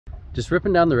Just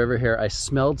ripping down the river here, I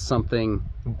smelled something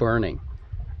burning.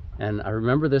 And I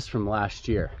remember this from last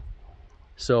year.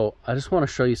 So I just want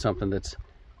to show you something that's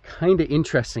kind of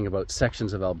interesting about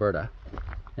sections of Alberta.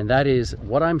 And that is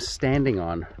what I'm standing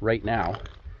on right now.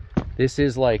 This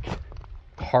is like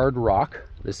hard rock.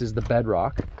 This is the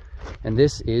bedrock. And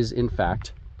this is in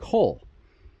fact coal.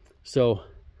 So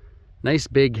nice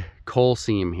big coal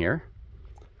seam here.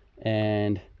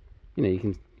 And you know,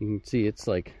 you can see it's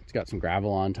got some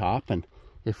gravel on top. And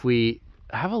if we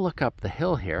have a look up the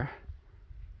hill here,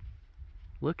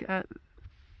 look at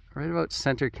right about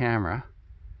center camera.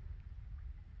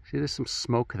 See, there's some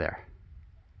smoke there.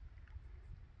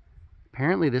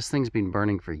 Apparently this thing's been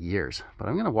burning for years, but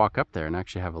I'm gonna walk up there and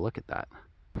actually have a look at that.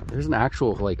 There's an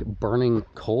actual like burning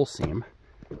coal seam.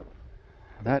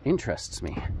 That interests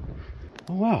me.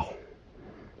 Oh wow,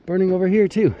 burning over here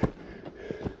too.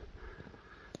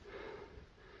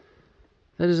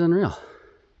 That is unreal.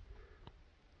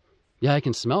 Yeah, I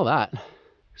can smell that.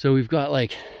 So we've got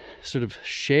like sort of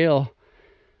shale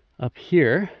up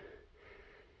here,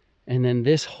 and then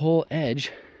this whole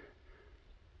edge,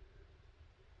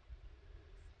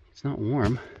 it's not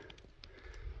warm,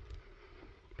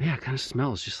 but yeah, it kind of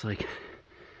smells just like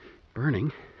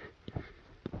burning.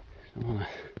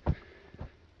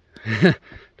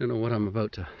 Don't know what I'm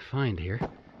about to find here.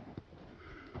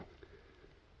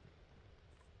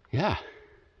 Yeah,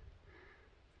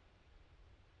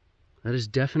 that is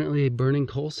definitely a burning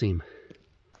coal seam.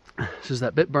 This is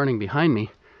that bit burning behind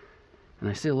me, and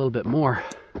I see a little bit more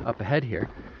up ahead here.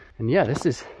 And yeah, this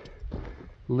is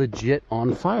legit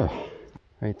on fire.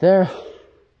 Right there,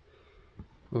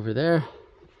 over there,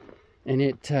 and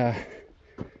it,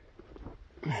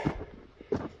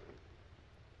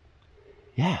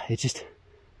 yeah, it just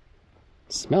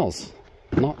smells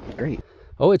not great.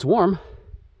 Oh, it's warm.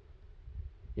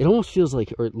 It almost feels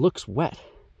like, or it looks wet.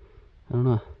 I don't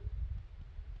know.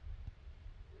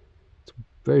 It's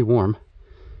very warm.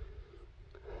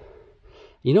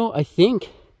 You know, I think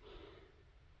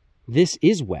this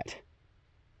is wet.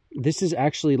 This is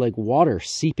actually like water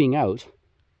seeping out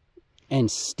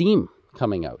and steam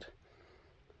coming out.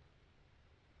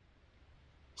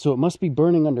 So it must be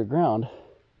burning underground.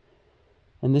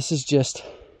 And this is just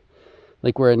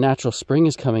like where a natural spring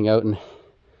is coming out and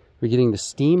we're getting the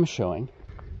steam showing.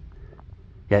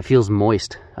 Yeah, it feels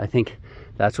moist. I think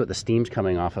that's what the steam's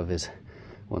coming off of, is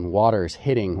when water is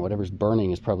hitting, whatever's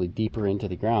burning is probably deeper into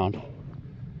the ground.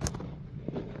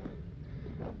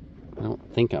 I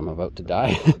don't think I'm about to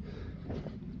die.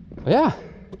 But yeah.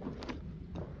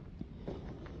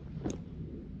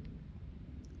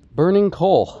 Burning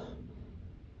coal.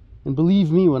 And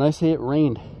believe me when I say it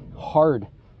rained hard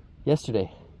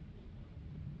yesterday.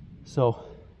 So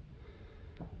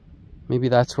maybe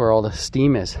that's where all the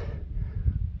steam is.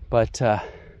 But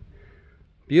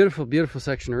beautiful, beautiful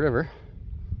section of river.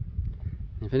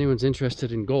 If anyone's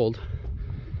interested in gold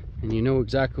and you know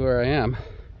exactly where I am,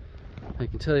 I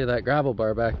can tell you that gravel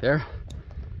bar back there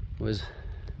was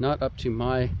not up to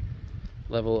my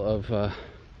level of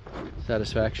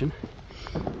satisfaction.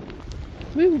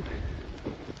 Woo!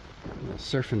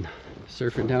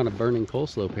 Surfing down a burning coal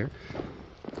slope here.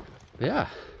 But yeah,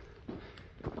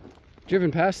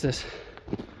 driven past this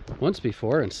once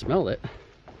before and smelled it.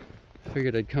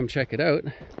 Figured I'd come check it out.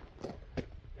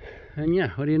 And yeah,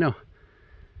 what do you know?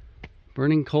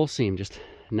 Burning coal seam just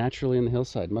naturally in the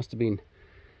hillside. Must have been,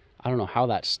 I don't know how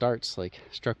that starts, like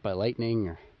struck by lightning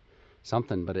or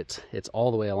something, but it's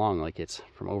all the way along. Like it's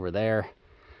from over there.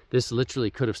 This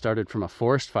literally could have started from a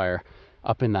forest fire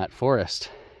up in that forest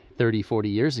 30, 40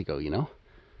 years ago, you know?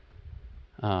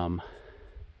 And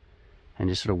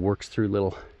just sort of works through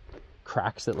little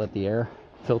cracks that let the air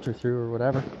filter through or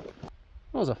whatever.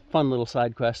 That was a fun little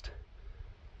side quest.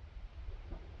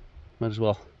 Might as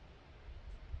well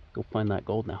go find that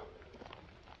gold now.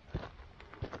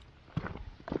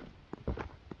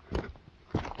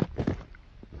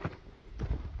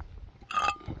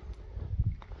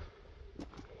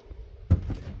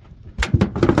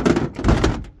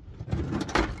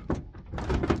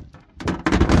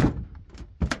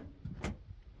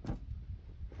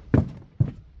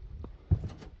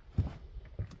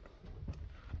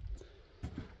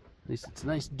 At least it's a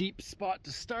nice deep spot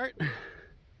to start.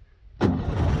 Oh,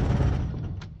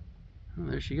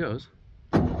 there she goes.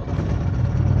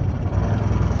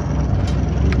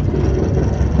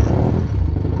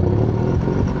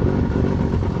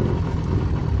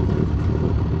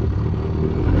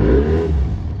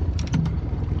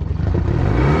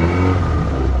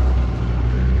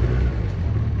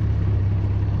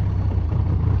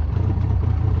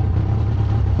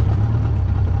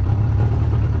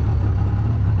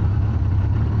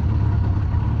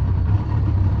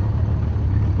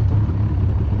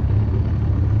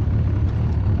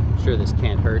 sure this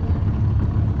can't hurt.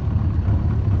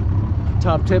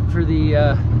 Top tip for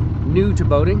the new to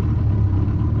boating: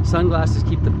 sunglasses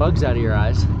keep the bugs out of your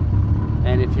eyes.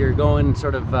 And if you're going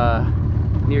sort of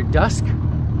near dusk,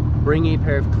 bring a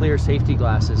pair of clear safety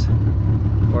glasses.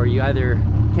 Or you either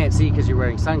can't see because you're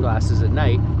wearing sunglasses at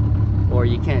night, or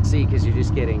you can't see because you're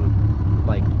just getting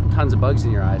like tons of bugs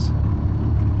in your eyes.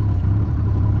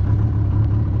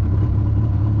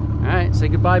 Alright, say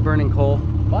goodbye, burning coal.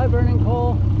 Bye, burning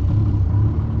coal.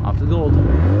 Off to the gold.